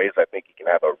variety of ways, I think he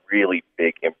can have a really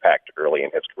big impact early in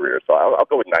his career. So I'll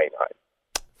go with Nyheim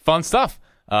Hines. Fun stuff.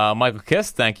 Michael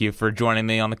Kist, thank you for joining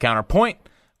me on the Counterpoint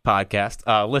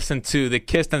podcast. Listen to the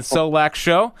Kist and Solak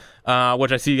show,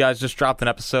 which I see you guys just dropped an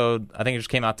episode. I think it just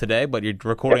came out today, but you're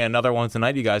recording another one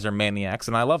tonight. You guys are maniacs,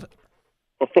 and I love it.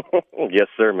 Yes,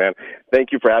 sir, man.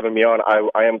 Thank you for having me on.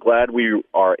 I am glad we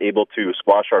are able to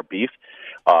squash our beef.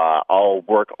 I'll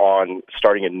work on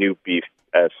starting a new beef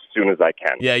as soon as I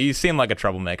can. Yeah, you seem like a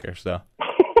troublemaker, so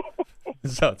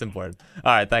so it's important.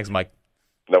 All right, thanks, Mike.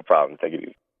 No problem. Take it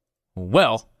easy.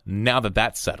 Well, now that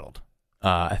that's settled,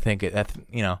 I think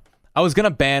I was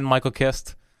gonna ban Michael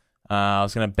Kist. I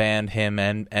was gonna ban him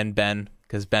and Ben,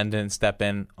 because Ben didn't step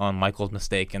in on Michael's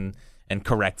mistake and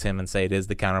correct him and say it is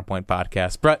the Counterpoint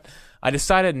podcast. But I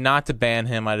decided not to ban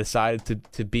him. I decided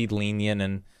to be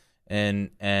lenient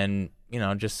and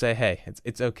just say, hey,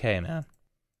 it's okay, man.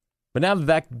 But now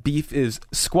that beef is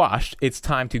squashed, it's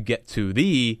time to get to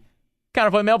the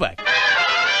Counterpoint mailbag.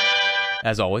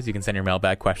 As always, you can send your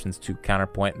mailbag questions to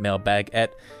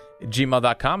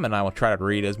counterpointmailbag@gmail.com, and I will try to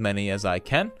read as many as I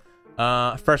can.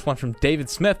 First one from David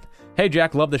Smith. Hey,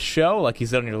 Jack, love the show. Like you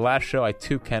said on your last show, I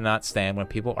too cannot stand when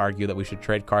people argue that we should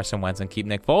trade Carson Wentz and keep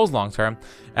Nick Foles long-term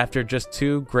after just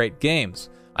 2 great games.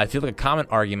 I feel like a common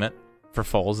argument for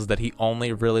Foles is that he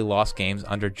only really lost games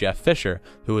under Jeff Fisher,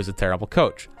 who is a terrible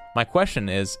coach. My question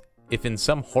is, if in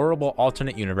some horrible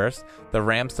alternate universe, the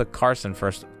Rams took Carson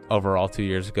first overall 2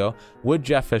 years ago, would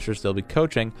Jeff Fisher still be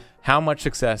coaching? How much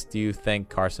success do you think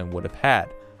Carson would have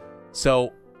had?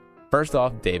 So, first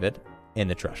off, David, in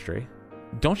the trust tree,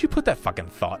 don't you put that fucking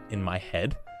thought in my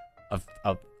head of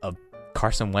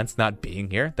Carson Wentz not being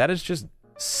here. That is just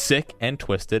sick and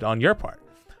twisted on your part.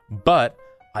 But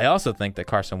I also think that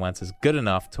Carson Wentz is good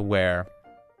enough to where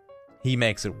he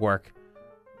makes it work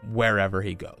wherever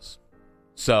he goes.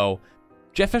 So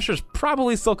Jeff Fisher's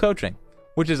probably still coaching,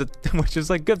 which is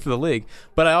like good for the league.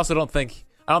 But I also don't think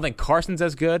Carson's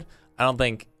as good. I don't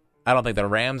think the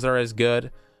Rams are as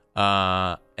good.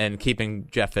 And keeping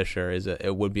Jeff Fisher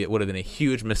would have been a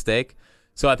huge mistake.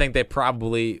 So I think they have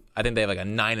like a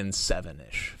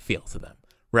 9-7-ish feel to them,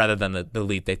 rather than the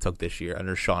lead they took this year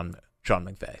under Sean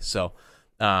McVay. So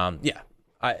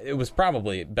it was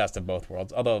probably best of both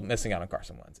worlds. Although missing out on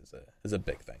Carson Wentz is a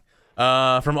big thing.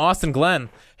 From Austin Glenn,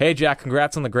 hey Jack,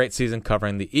 congrats on the great season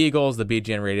covering the Eagles. The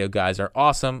BGN Radio guys are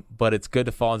awesome, but it's good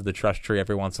to fall into the trust tree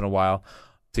every once in a while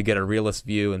to get a realist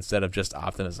view instead of just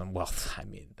optimism. Well, I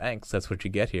mean, thanks. That's what you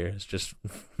get here. It's just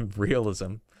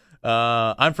realism.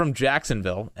 I'm from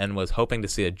Jacksonville and was hoping to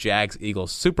see a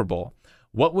Jags-Eagles Super Bowl.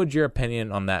 What would your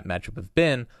opinion on that matchup have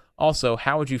been? Also,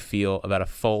 how would you feel about a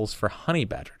Foles for Honey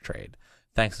Badger trade?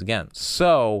 Thanks again.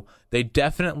 So, they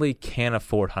definitely can't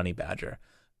afford Honey Badger.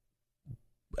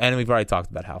 And we've already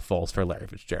talked about how Foles for Larry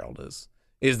Fitzgerald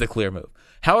is the clear move.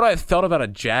 How would I have felt about a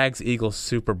Jags-Eagles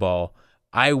Super Bowl?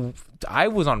 I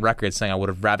was on record saying I would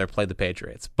have rather played the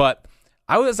Patriots, but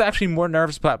I was actually more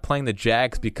nervous about playing the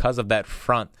Jags because of that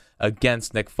front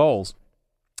against Nick Foles.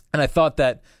 And I thought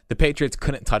that the Patriots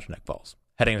couldn't touch Nick Foles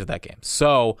heading into that game.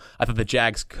 So I thought the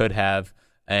Jags could have,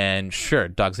 and sure,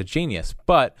 Doug's a genius,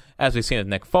 but as we've seen with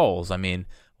Nick Foles, I mean,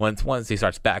 once he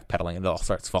starts backpedaling, it all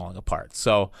starts falling apart.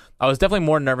 So I was definitely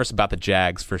more nervous about the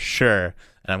Jags for sure,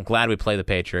 and I'm glad we played the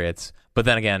Patriots. But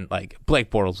then again, like,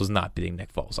 Blake Bortles was not beating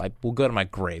Nick Foles. I will go to my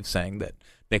grave saying that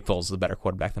Nick Foles is a better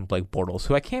quarterback than Blake Bortles,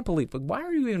 who I can't believe. Like, why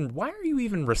are you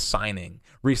even re-signing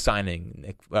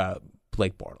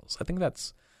Blake Bortles? I think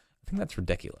that's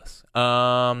ridiculous.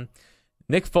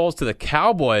 Nick Foles to the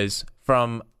Cowboys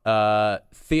from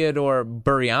Theodore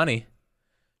Buriani.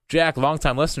 Jack,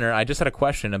 longtime listener, I just had a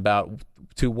question about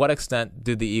to what extent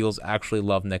do the Eagles actually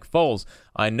love Nick Foles?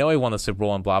 I know he won the Super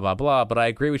Bowl and blah, blah, blah, but I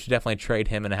agree we should definitely trade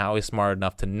him, and how he's smart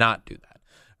enough to not do that,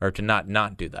 or to not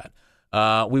do that.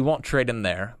 We won't trade him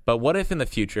there, but what if in the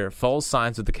future Foles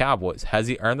signs with the Cowboys? Has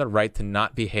he earned the right to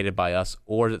not be hated by us,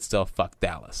 or is it still fuck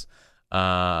Dallas?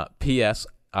 P.S.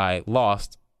 I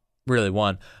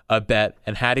won a bet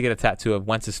and had to get a tattoo of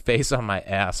Wentz's face on my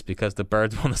ass because the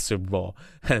Birds won the Super Bowl,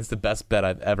 and it's the best bet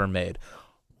I've ever made.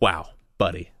 Wow,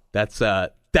 buddy. That's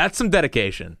some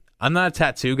dedication. I'm not a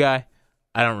tattoo guy.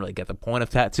 I don't really get the point of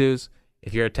tattoos.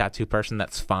 If you're a tattoo person,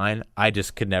 that's fine. I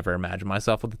just could never imagine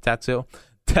myself with a tattoo.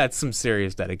 That's some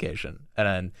serious dedication.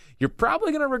 And you're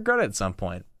probably going to regret it at some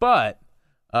point. But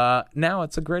now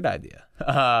it's a great idea.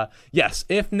 Yes,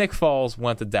 if Nick Foles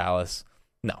went to Dallas,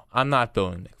 no, I'm not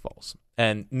booing Nick Foles.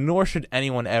 And nor should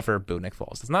anyone ever boo Nick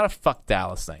Foles. It's not a fuck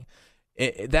Dallas thing.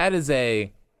 The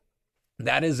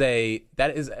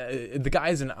guy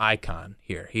is an icon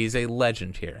here. He's a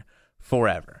legend here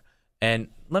forever. And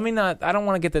I don't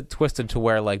want to get that twisted to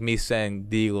where, like, me saying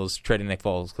the Eagles trading Nick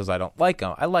Foles because I don't like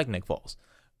him. I like Nick Foles.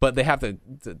 But they have to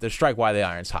strike while the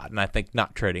iron's hot. And I think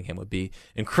not trading him would be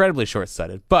incredibly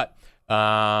short-sighted. But,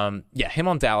 him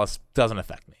on Dallas doesn't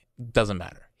affect me. Doesn't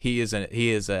matter. He is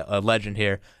a legend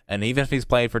here, and even if he's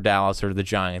played for Dallas or the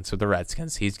Giants or the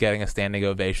Redskins, he's getting a standing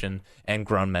ovation and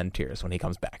grown men tears when he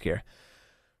comes back here.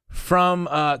 From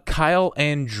Kyle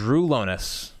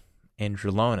Andrulonis. I'm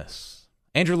going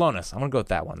to go with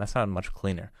that one. That sounded much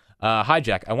cleaner. Hi,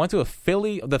 Jack. I went to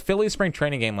the Philly spring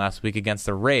training game last week against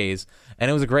the Rays,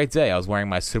 and it was a great day. I was wearing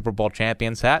my Super Bowl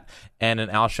champions hat and an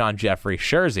Alshon Jeffrey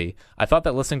jersey. I thought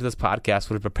that listening to this podcast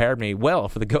would have prepared me well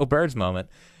for the Go Birds moment.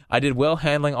 I did well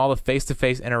handling all the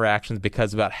face-to-face interactions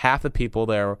because about half the people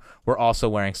there were also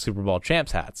wearing Super Bowl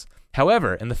champs hats.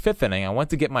 However, in the 5th inning, I went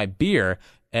to get my beer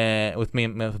with me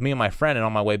and my friend, and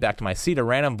on my way back to my seat, a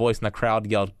random voice in the crowd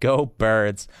yelled, "Go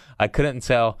Birds!" I couldn't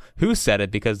tell who said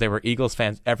it because there were Eagles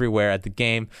fans everywhere at the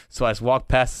game, so I just walked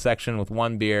past the section with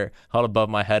one beer held above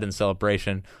my head in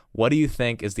celebration. What do you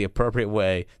think is the appropriate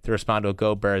way to respond to a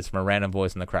 "Go Birds" from a random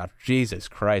voice in the crowd? Jesus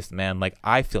Christ, man. Like,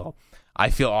 I feel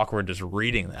awkward just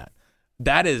reading that.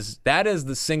 That is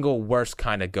the single worst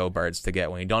kind of "Go Birds" to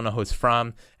get when you don't know who it's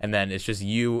from, and then it's just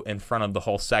you in front of the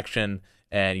whole section,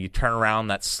 and you turn around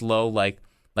that slow, like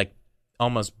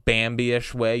almost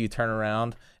Bambi-ish way. You turn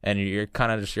around, and you're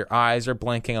kind of just, your eyes are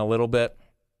blinking a little bit.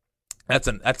 That's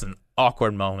an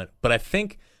awkward moment. But I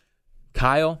think,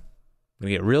 Kyle, I'm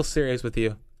gonna get real serious with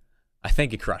you. I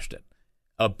think you crushed it.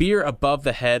 A beer above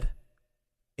the head,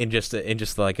 in just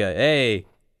like a hey,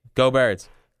 Go Birds.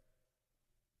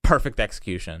 Perfect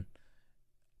execution.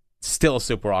 Still a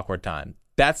super awkward time.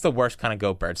 That's the worst kind of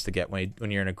Go Birds to get when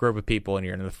you're in a group of people and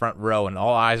you're in the front row and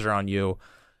all eyes are on you.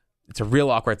 It's a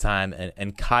real awkward time.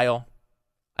 And Kyle,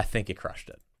 I think you crushed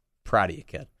it. Proud of you,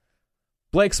 kid.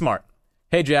 Blake Smart.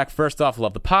 Hey, Jack. First off,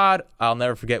 love the pod. I'll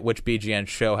never forget which BGN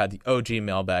show had the OG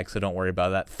mailbag, so don't worry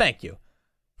about that. Thank you.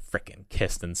 Frickin'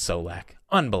 Kiston Solak.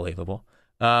 Unbelievable.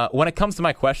 When it comes to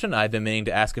my question, I've been meaning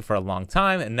to ask it for a long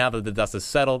time, and now that the dust is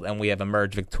settled and we have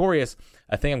emerged victorious,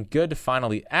 I think I'm good to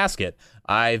finally ask it.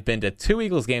 I've been to 2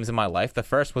 Eagles games in my life. The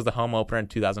first was the home opener in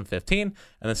 2015,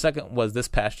 and the second was this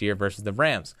past year versus the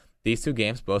Rams. These 2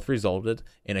 games both resulted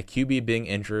in a QB being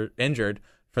injured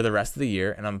for the rest of the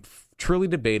year, and I'm truly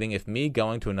debating if me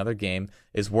going to another game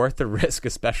is worth the risk,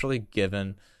 especially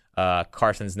given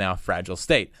Carson's now fragile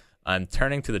state. I'm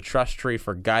turning to the trust tree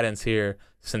for guidance here.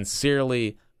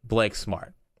 Sincerely, Blake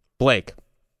Smart. Blake,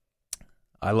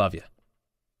 I love you.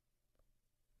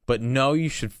 But no, you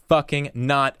should fucking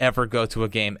not ever go to a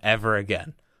game ever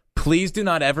again. Please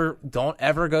don't ever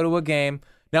go to a game.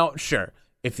 Now, sure,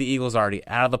 if the Eagles are already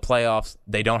out of the playoffs,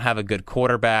 they don't have a good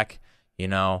quarterback,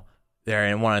 they're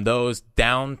in one of those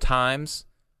down times,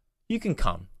 you can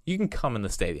come. You can come in the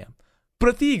stadium. But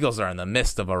if the Eagles are in the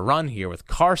midst of a run here with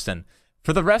Carson,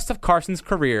 for the rest of Carson's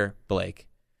career, Blake,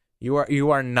 you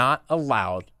are not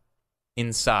allowed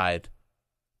inside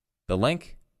the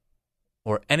Link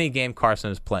or any game Carson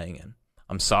is playing in.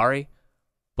 I'm sorry,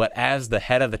 but as the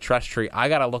head of the trust tree, I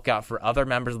got to look out for other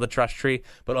members of the trust tree,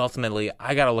 but ultimately,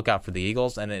 I got to look out for the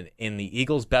Eagles, and in the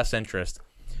Eagles' best interest,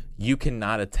 you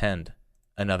cannot attend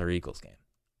another Eagles game.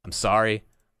 I'm sorry.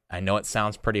 I know it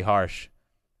sounds pretty harsh,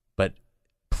 but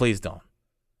please don't.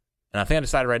 And I think I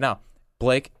decided right now,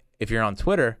 Blake, if you're on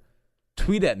Twitter,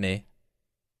 tweet at me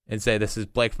and say, this is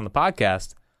Blake from the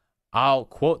podcast. I'll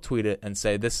quote tweet it and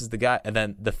say, this is the guy. And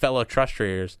then the fellow trust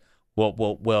treaters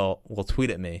will tweet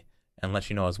at me and let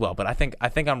you know as well. But I think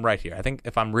I'm right here. I think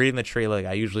if I'm reading the tree like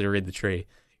I usually read the tree,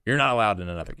 you're not allowed in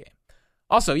another game.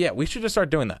 Also, yeah, we should just start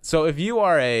doing that. So if you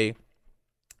are a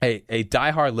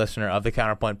diehard listener of the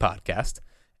Counterpoint podcast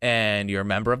and you're a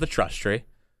member of the trust tree,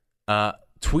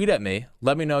 tweet at me.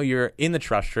 Let me know you're in the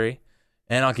trust tree,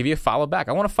 and I'll give you a follow back.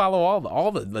 I want to follow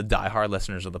all the diehard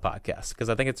listeners of the podcast because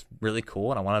I think it's really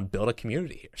cool, and I want to build a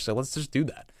community here. So let's just do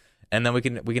that, and then we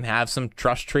can have some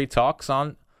trust tree talks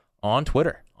on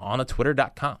Twitter, on the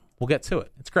twitter.com. We'll get to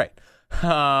it. It's great.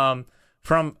 From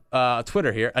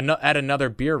Twitter here, at another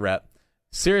beer rep,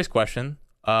 serious question.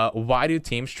 Why do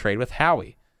teams trade with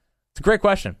Howie? It's a great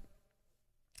question.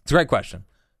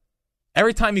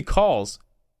 Every time he calls,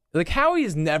 like, Howie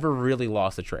has never really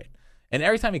lost a trade. And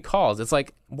every time he calls, it's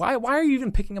like, why are you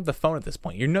even picking up the phone at this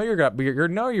point? You know you're about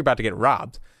to get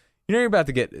robbed. You know you're about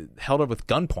to get held up with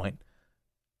gunpoint.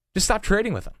 Just stop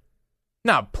trading with him.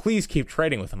 Now, please keep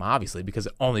trading with him, obviously, because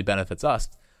it only benefits us.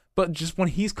 But just when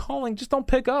he's calling, just don't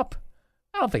pick up.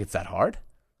 I don't think it's that hard.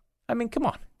 I mean, come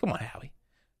on, Howie.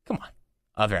 Come on.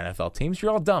 Other NFL teams,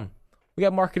 you're all dumb. We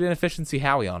got market inefficiency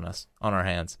Howie on our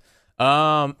hands.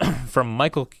 From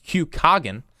Michael Q.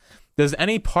 Coggin, does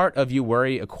any part of you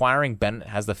worry acquiring Bennett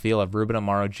has the feel of Ruben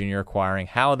Amaro Jr. acquiring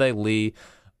Halliday, Lee,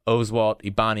 Oswalt,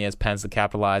 Ibanez, Pens to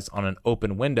capitalize on an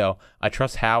open window? I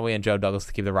trust Howie and Joe Douglas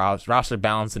to keep the roster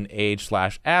balanced in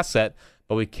age/asset,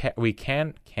 but we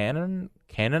canonized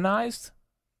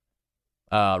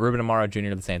Ruben Amaro Jr.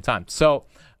 at the same time. So,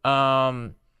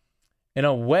 in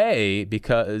a way,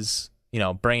 because,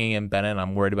 bringing in Bennett,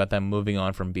 I'm worried about them moving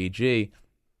on from BG.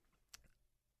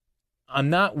 I'm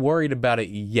not worried about it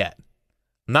yet.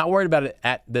 I'm not worried about it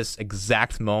at this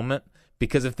exact moment,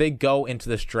 because if they go into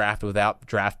this draft without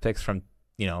draft picks from,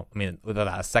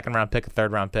 without a second round pick, a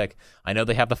third round pick, I know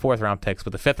they have the fourth round picks,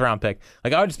 but the fifth round pick, I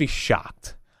would just be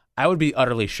shocked. I would be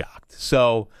utterly shocked.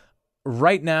 So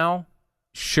right now,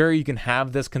 sure, you can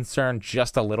have this concern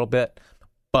just a little bit,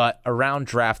 but around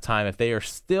draft time, if they are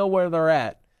still where they're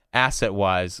at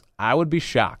asset-wise, I would be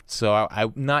shocked. So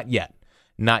I not yet.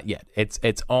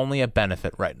 It's only a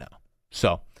benefit right now.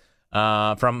 So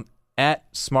from at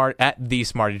the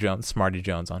Smarty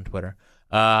Jones on Twitter.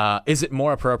 Is it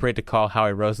more appropriate to call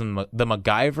Howie Roseman the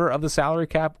MacGyver of the salary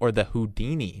cap or the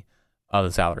Houdini of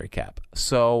the salary cap?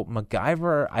 So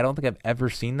MacGyver, I don't think I've ever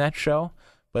seen that show,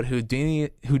 but Houdini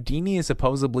is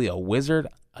supposedly a wizard.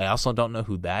 I also don't know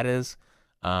who that is.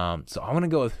 So I'm going to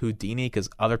go with Houdini because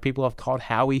other people have called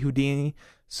Howie Houdini.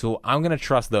 So I'm going to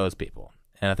trust those people.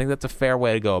 And I think that's a fair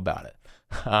way to go about it.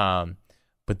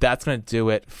 But that's going to do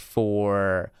it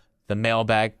for the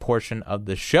mailbag portion of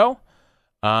the show.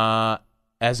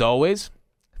 As always,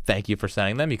 thank you for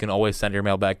sending them. You can always send your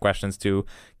mailbag questions to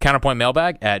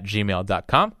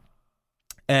counterpointmailbag@gmail.com.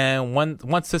 And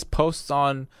once this posts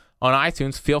on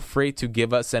iTunes, feel free to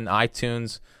give us an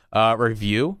iTunes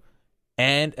review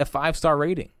and a 5-star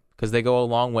rating because they go a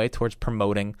long way towards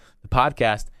promoting the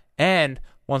podcast. And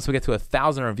once we get to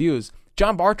 1,000 reviews,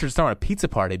 John Barcher's throwing a pizza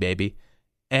party, baby.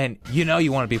 And you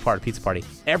want to be part of pizza party.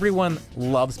 Everyone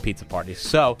loves pizza parties.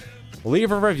 So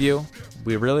leave a review.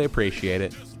 We really appreciate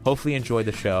it. Hopefully you enjoyed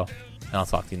the show. And I'll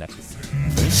talk to you next week.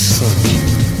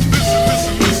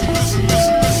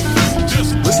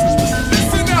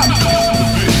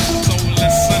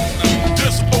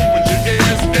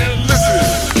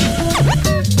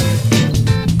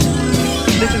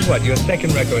 This is what, your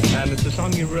second record, and it's a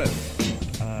song you wrote?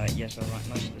 Yes, I write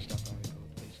most of the stuff.